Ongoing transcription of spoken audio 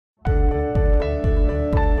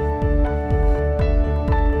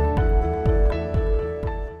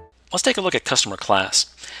Let's take a look at customer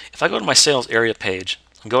class. If I go to my sales area page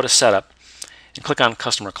and go to setup and click on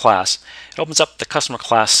customer class, it opens up the customer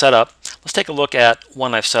class setup. Let's take a look at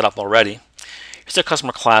one I've set up already. Here's a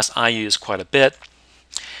customer class I use quite a bit.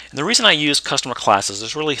 And the reason I use customer classes,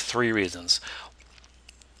 there's really three reasons.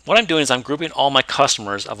 What I'm doing is I'm grouping all my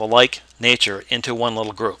customers of a like nature into one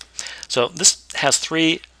little group. So this has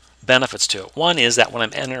three benefits to it. One is that when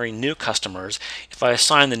I'm entering new customers, if I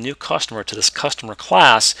assign the new customer to this customer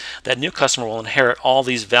class, that new customer will inherit all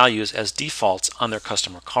these values as defaults on their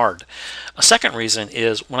customer card. A second reason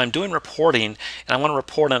is when I'm doing reporting and I want to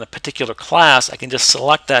report on a particular class, I can just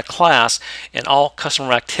select that class and all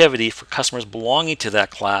customer activity for customers belonging to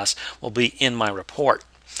that class will be in my report.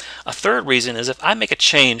 A third reason is if I make a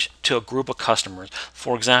change to a group of customers,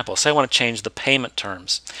 for example, say I want to change the payment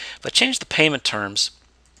terms. If I change the payment terms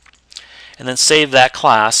and then save that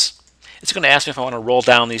class, it's going to ask me if I want to roll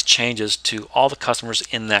down these changes to all the customers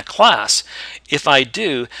in that class. If I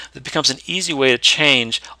do, it becomes an easy way to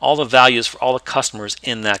change all the values for all the customers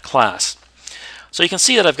in that class. So you can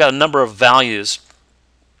see that I've got a number of values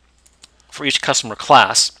for each customer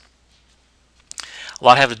class. A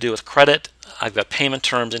lot have to do with credit. I've got payment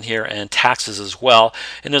terms in here and taxes as well,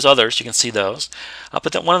 and there's others, you can see those.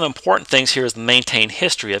 But then one of the important things here is the maintain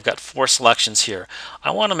history. I've got 4 selections here.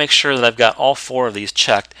 I want to make sure that I've got all 4 of these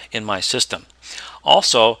checked in my system.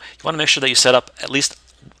 Also, you want to make sure that you set up at least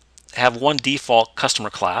have one default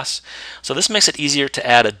customer class. So this makes it easier to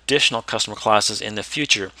add additional customer classes in the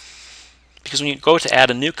future. Because when you go to add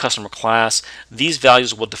a new customer class, these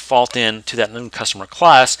values will default in to that new customer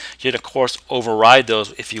class. You can, of course, override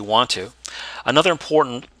those if you want to. Another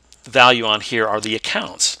important value on here are the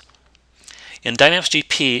accounts. In Dynamics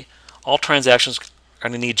GP, all transactions are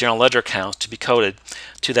going to need general ledger accounts to be coded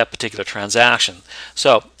to that particular transaction.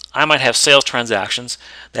 So I might have sales transactions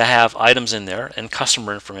that have items in there and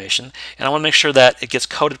customer information, and I want to make sure that it gets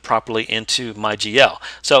coded properly into my GL.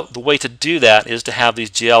 So the way to do that is to have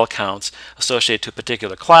these GL accounts associated to a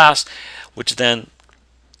particular class, which then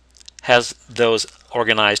has those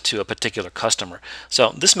organized to a particular customer.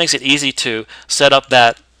 So this makes it easy to set up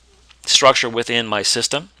that structure within my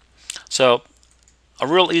system. So a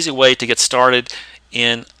real easy way to get started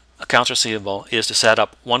in accounts receivable is to set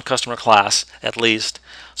up one customer class at least.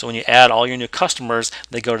 So when you add all your new customers,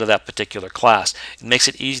 they go to that particular class. It makes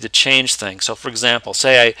it easy to change things. So for example,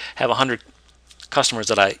 say I have 100 customers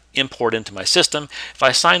that I import into my system. If I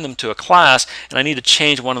assign them to a class and I need to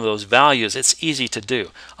change one of those values, it's easy to do.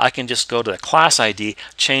 I can just go to the class ID,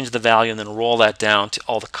 change the value, and then roll that down to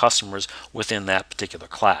all the customers within that particular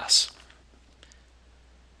class.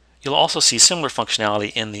 You'll also see similar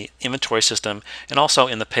functionality in the inventory system and also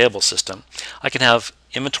in the payable system. I can have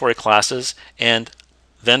inventory classes and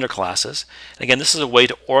vendor classes. And again, this is a way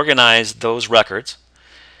to organize those records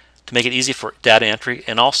to make it easy for data entry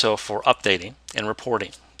and also for updating and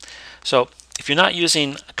reporting. So if you're not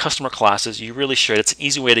using customer classes, you really should. It's an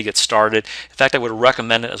easy way to get started. In fact, I would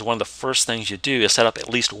recommend it as one of the first things you do is set up at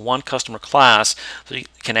least one customer class so you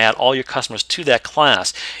can add all your customers to that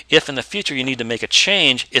class. If in the future you need to make a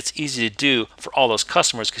change, it's easy to do for all those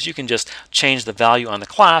customers because you can just change the value on the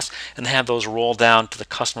class and have those roll down to the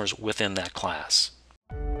customers within that class.